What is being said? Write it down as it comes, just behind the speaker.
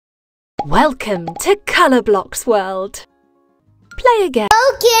Welcome to Colourblocks World. Play again.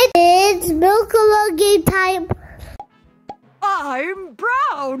 Okay, it's Milkolo Game time. I'm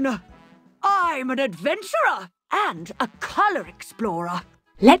Brown. I'm an adventurer and a colour explorer.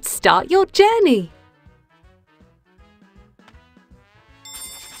 Let's start your journey.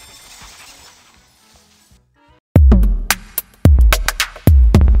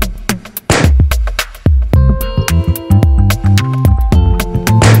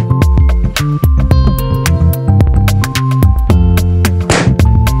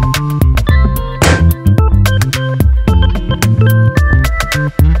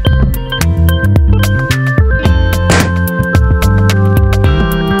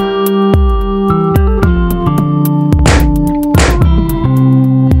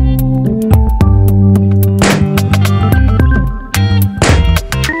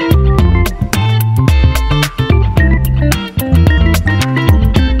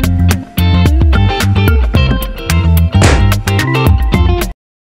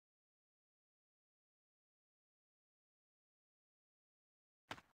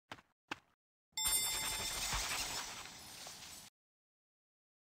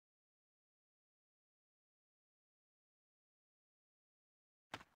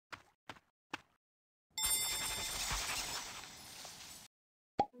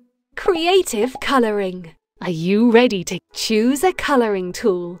 Creative colouring. Are you ready to choose a colouring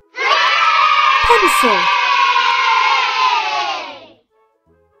tool? Pencil.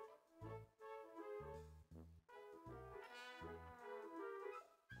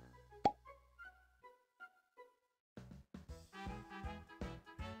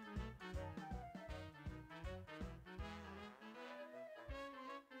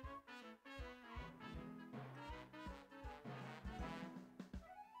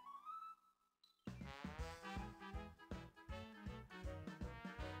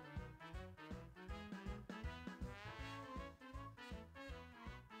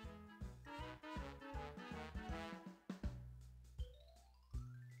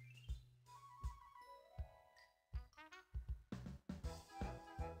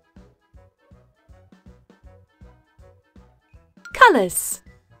 Colours.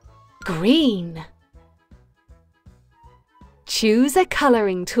 Green. Choose a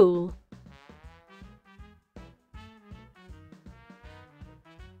colouring tool.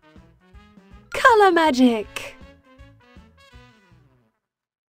 Colour magic.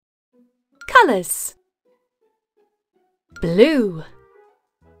 Colours. Blue.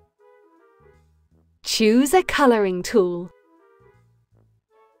 Choose a colouring tool.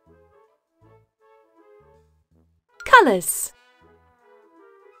 Colours.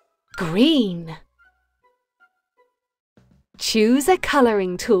 Green. Choose a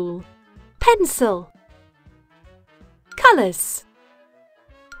colouring tool. Pencil. Colours.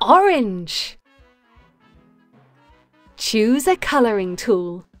 Orange. Choose a colouring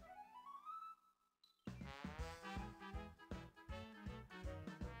tool.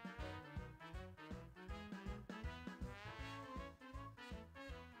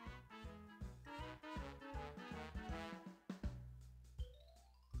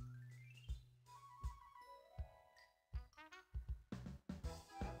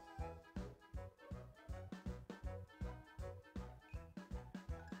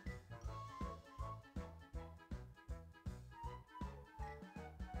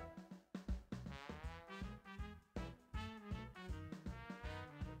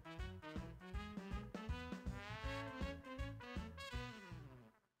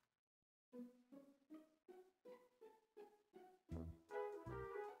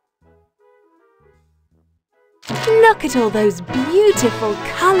 Look at all those beautiful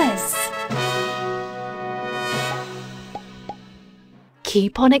colours!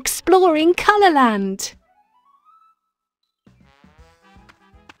 Keep on exploring Colourland!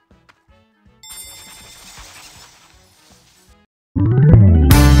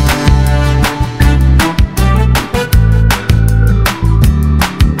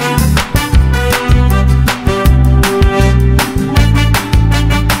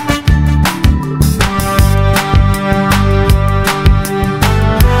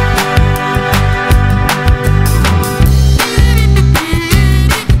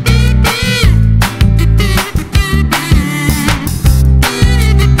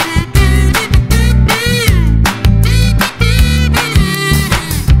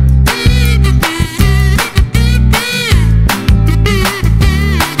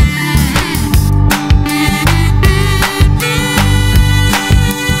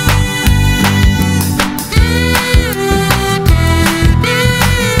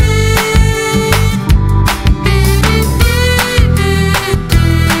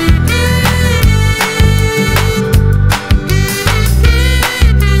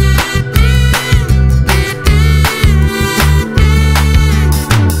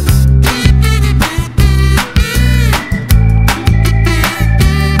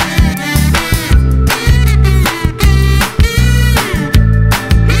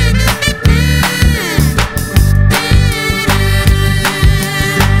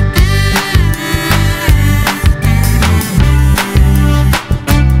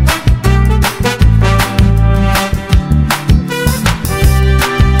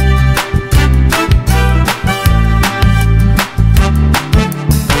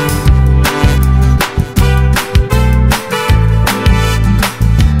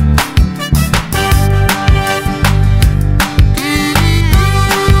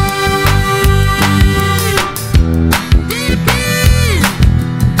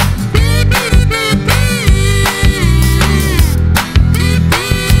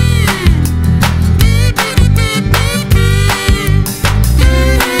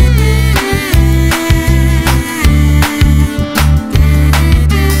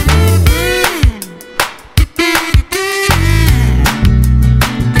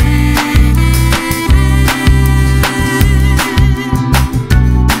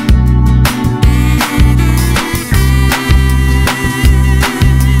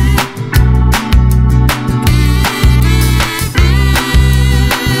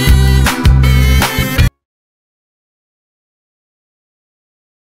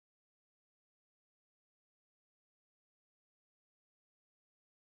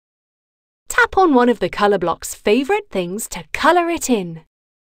 Tap on one of the Colourblocks' favourite things to colour it in.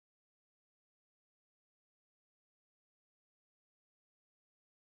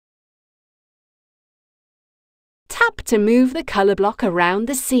 Tap to move the colour block around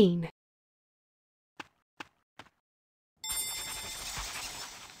the scene.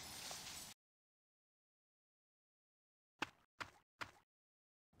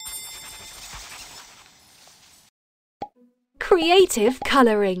 Creative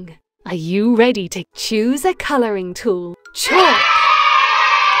colouring. Are you ready to choose a colouring tool? Chalk!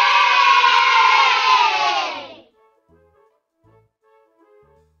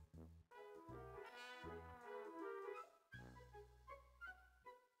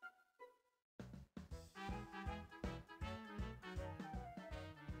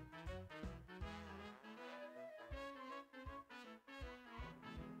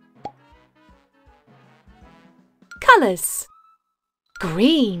 Colours.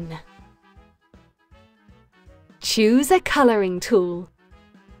 Green. Choose a colouring tool.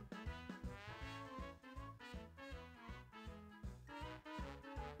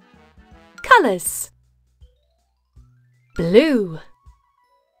 Colours. Blue.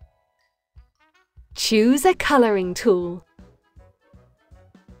 Choose a colouring tool.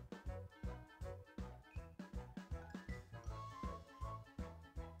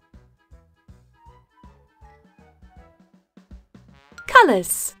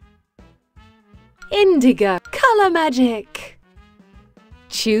 Colours. Indigo. Colour magic.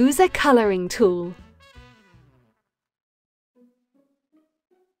 Choose a colouring tool.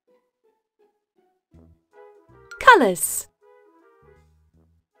 Colours.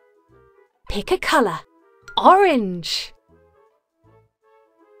 Pick a colour. Orange.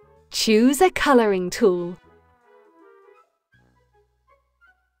 Choose a colouring tool.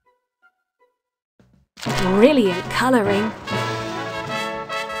 Brilliant colouring.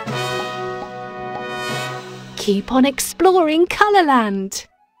 Keep on exploring Colourland.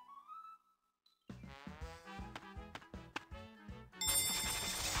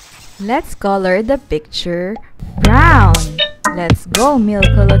 Let's color the picture brown. Let's go,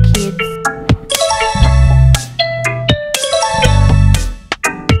 Milkolo Kids.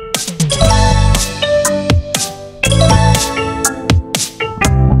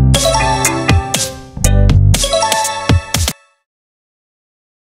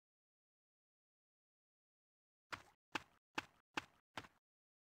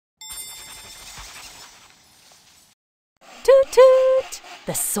 Toot toot!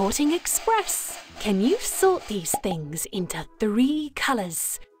 The Sorting Express. Can you sort these things into 3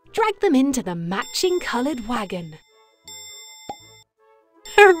 colours? Drag them into the matching coloured wagon.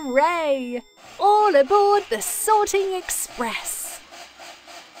 Hooray! All aboard the Sorting Express.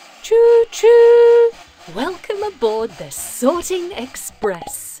 Choo choo! Welcome aboard the Sorting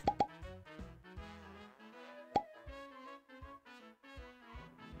Express.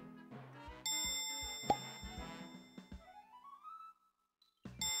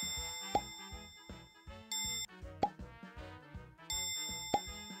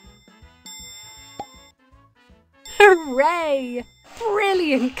 Hooray!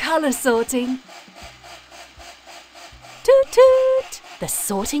 Brilliant colour sorting! Toot toot! The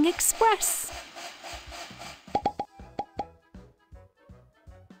Sorting Express.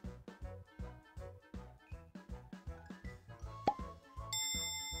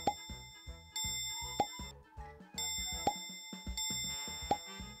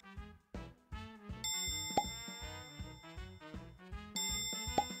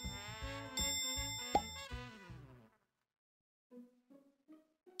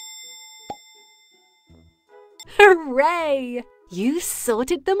 Hooray! You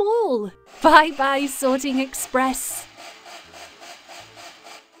sorted them all! Bye-bye, Sorting Express!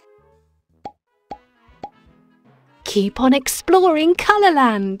 Keep on exploring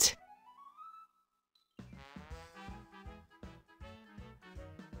Colourland!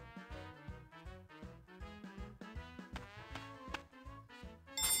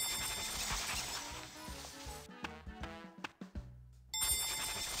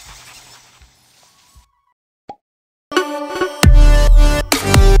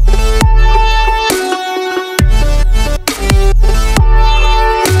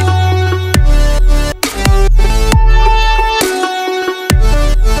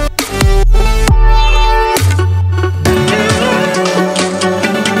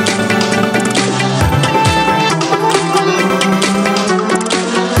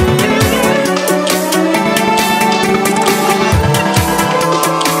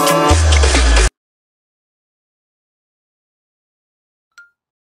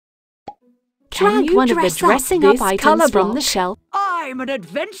 Drag one of the dressing up items from the shelf. I'm an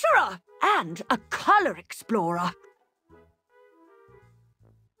adventurer, and a colour explorer.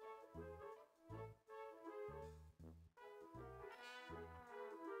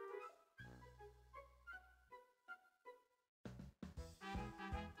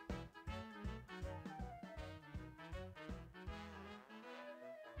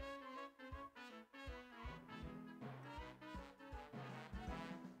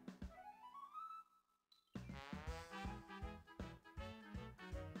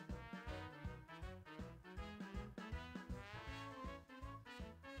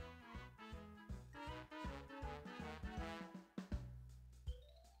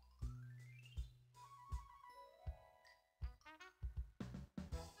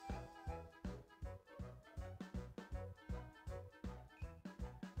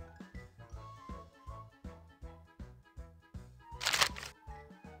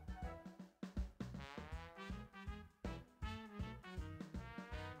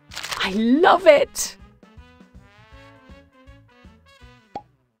 I love it!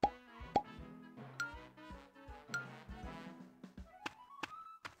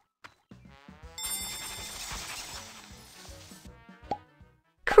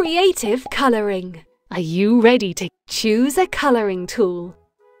 Creative colouring. Are you ready to choose a colouring tool?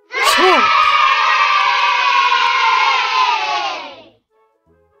 Chalk.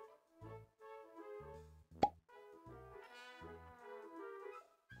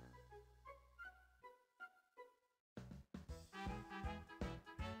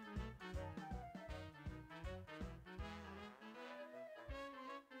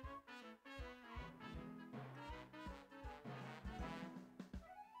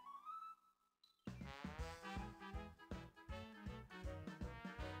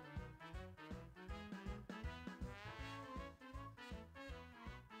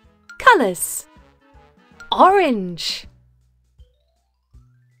 Colours. Orange.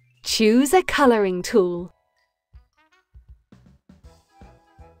 Choose a colouring tool.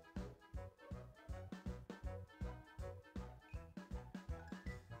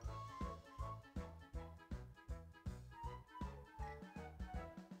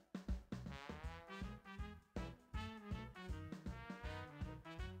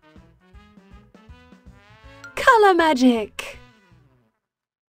 Colour magic.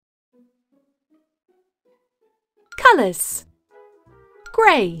 Colours.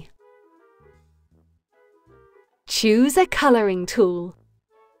 Grey. Choose a colouring tool.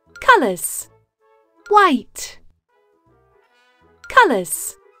 Colours. White.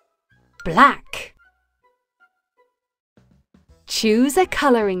 Colours. Black. Choose a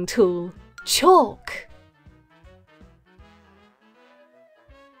colouring tool. Chalk.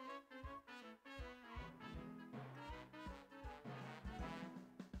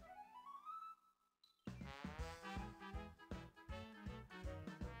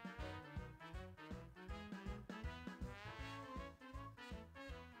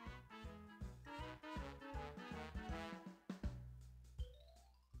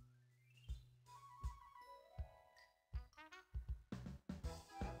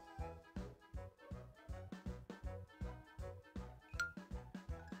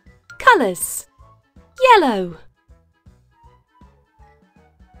 Colours. Yellow.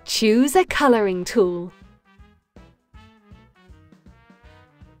 Choose a colouring tool.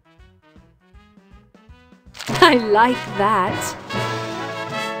 I like that.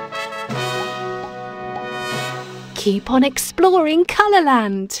 Keep on exploring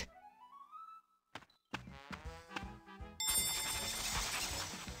Colourland.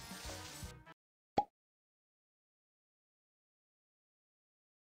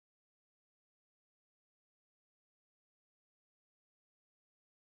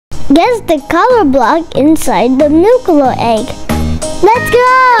 Guess the color block inside the Milkolo egg. Let's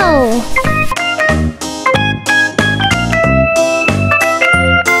go!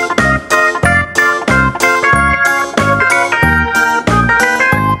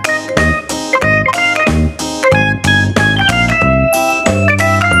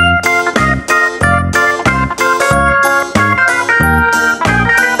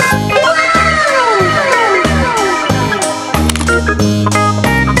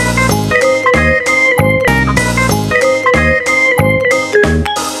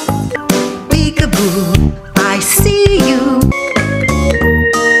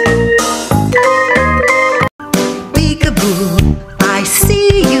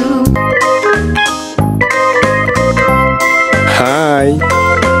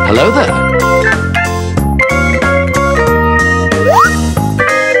 Hello there.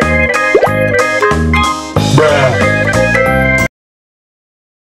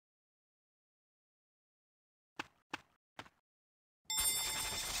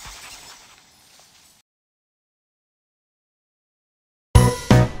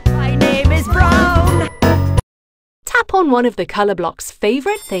 Tap on one of the Colourblocks'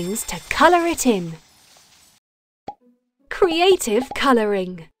 favourite things to colour it in. Creative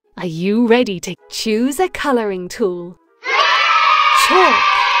colouring. Are you ready to choose a colouring tool? Chalk.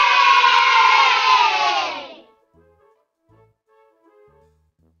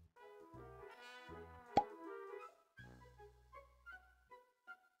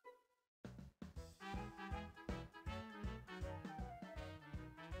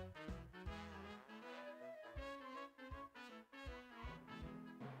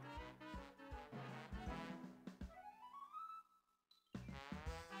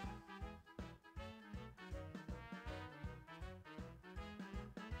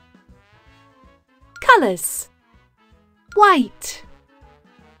 Colours. White.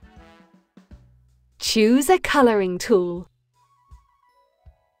 Choose a colouring tool.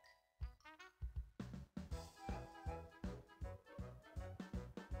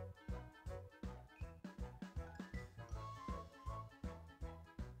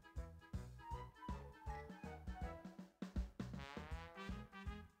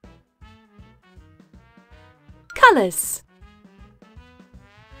 Colours.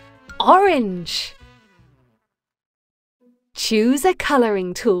 Orange. Choose a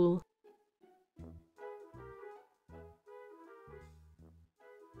colouring tool.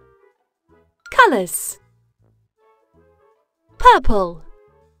 Colours. Purple.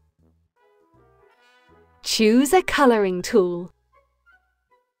 Choose a colouring tool.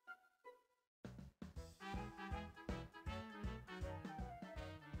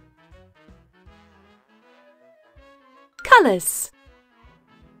 Colours.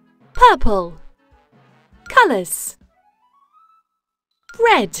 Purple. Colours.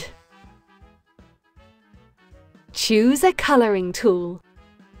 Red. Choose a colouring tool.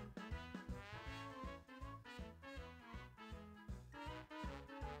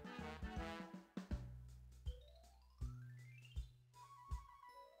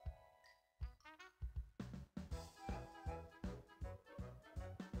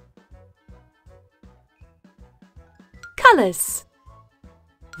 Colours.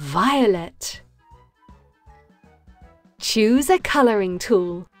 Violet. Choose a colouring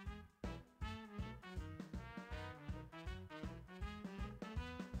tool.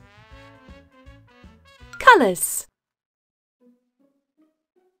 Colours.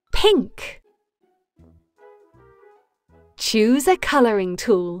 Pink. Choose a colouring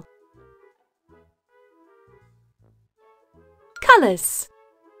tool. Colours.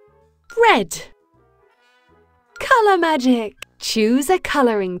 Red. Colour magic. Choose a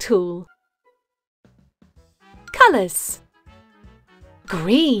colouring tool. Colours.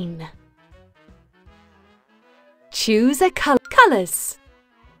 Green. Choose a colours.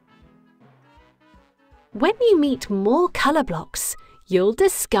 When you meet more colour blocks, you'll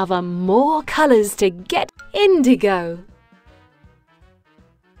discover more colours to get. Indigo.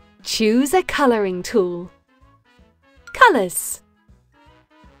 Choose a colouring tool. Colours.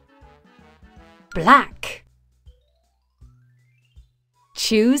 Black.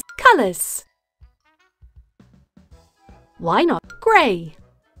 Choose colours. Why not grey?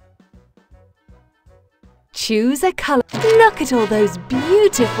 Choose a colour. Look at all those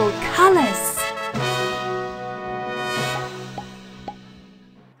beautiful colours.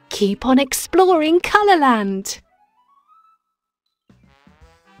 Keep on exploring Colourland.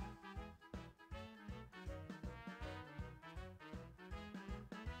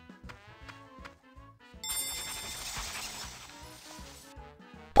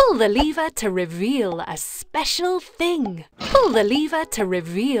 Pull the lever to reveal a special thing. Pull the lever to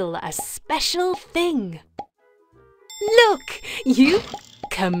reveal a special thing. Look, you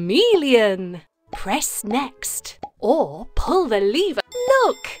chameleon. Press next or pull the lever.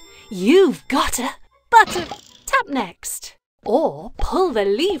 Look, you've got a button. Tap next or pull the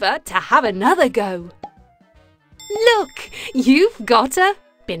lever to have another go. Look, you've got a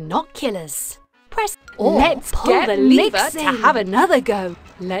binoculars. Press or let's pull the lever to have another go.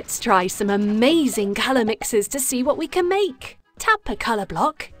 Let's try some amazing colour mixes to see what we can make. Tap a colour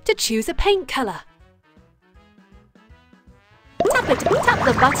block to choose a paint colour. Tap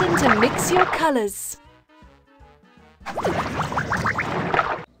the button to mix your colours.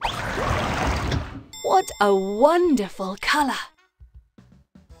 What a wonderful colour!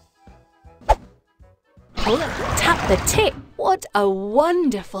 Pull it, tap the tip. What a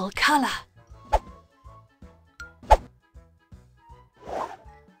wonderful colour!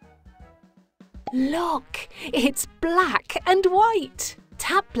 Look, it's black and white.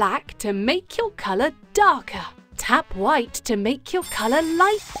 Tap black to make your colour darker. Tap white to make your colour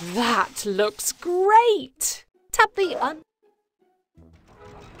light. That looks great! Tap the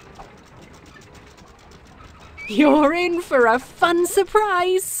You're in for a fun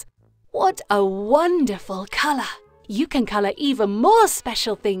surprise. What a wonderful colour. You can colour even more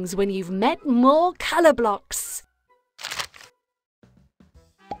special things when you've met more colour blocks.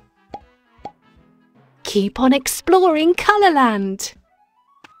 Keep on exploring Colourland.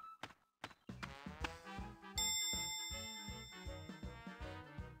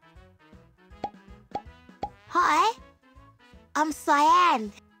 Hi, I'm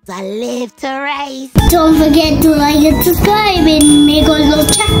Cyan. I live to race. Don't forget to like and subscribe in Milkolo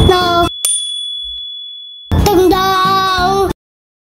channel.